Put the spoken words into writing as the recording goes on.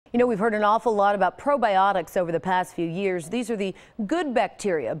You know, we've heard an awful lot about probiotics over the past few years. These are the good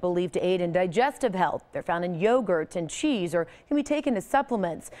bacteria believed to aid in digestive health. They're found in yogurt and cheese or can be taken as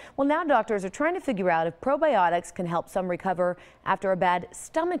supplements. Well, now doctors are trying to figure out if probiotics can help some recover after a bad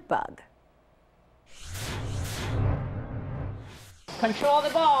stomach bug. Control the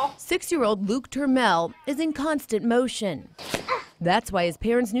ball. 6-year-old Luke Turmel is in constant motion. That's why his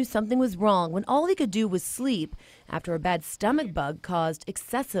parents knew something was wrong when all he could do was sleep after a bad stomach bug caused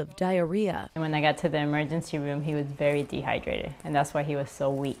excessive diarrhea. And when I got to the emergency room, he was very dehydrated, and that's why he was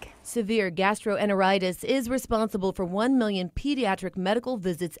so weak. Severe gastroenteritis is responsible for 1 million pediatric medical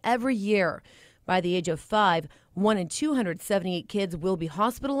visits every year. By the age of 5, 1 in 278 kids will be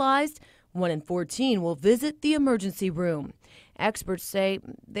hospitalized. 1 in 14 will visit the emergency room. Experts say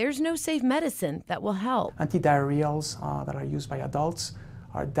there's no safe medicine that will help. Antidiarrheals that are used by adults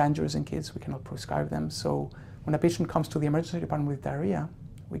are dangerous in kids. We cannot prescribe them. So when a patient comes to the emergency department with diarrhea,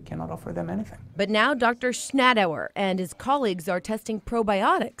 we cannot offer them anything. But now Dr. Schnadauer and his colleagues are testing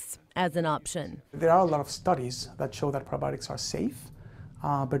probiotics as an option. There are a lot of studies that show that probiotics are safe.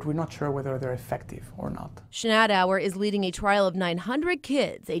 But we're not sure whether they're effective or not. Schnadauer is leading a trial of 900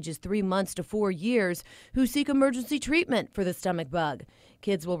 kids ages 3 months to 4 years who seek emergency treatment for the stomach bug.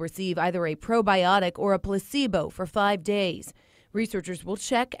 Kids will receive either a probiotic or a placebo for 5 days. Researchers will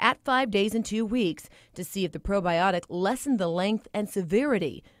check at 5 days and 2 weeks to see if the probiotic lessened the length and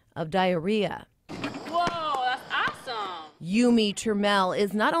severity of diarrhea. Yumi Turmel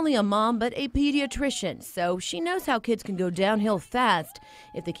is not only a mom but a pediatrician, so she knows how kids can go downhill fast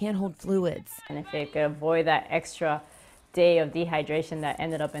if they can't hold fluids. And if they could avoid that extra day of dehydration that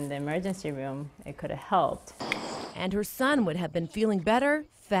ended up in the emergency room, it could have helped. And her son would have been feeling better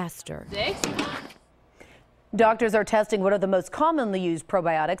faster. 6. Doctors are testing one of the most commonly used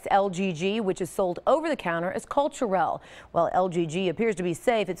probiotics, LGG, which is sold over the counter as Culturel. While LGG appears to be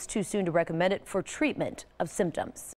safe, it's too soon to recommend it for treatment of symptoms.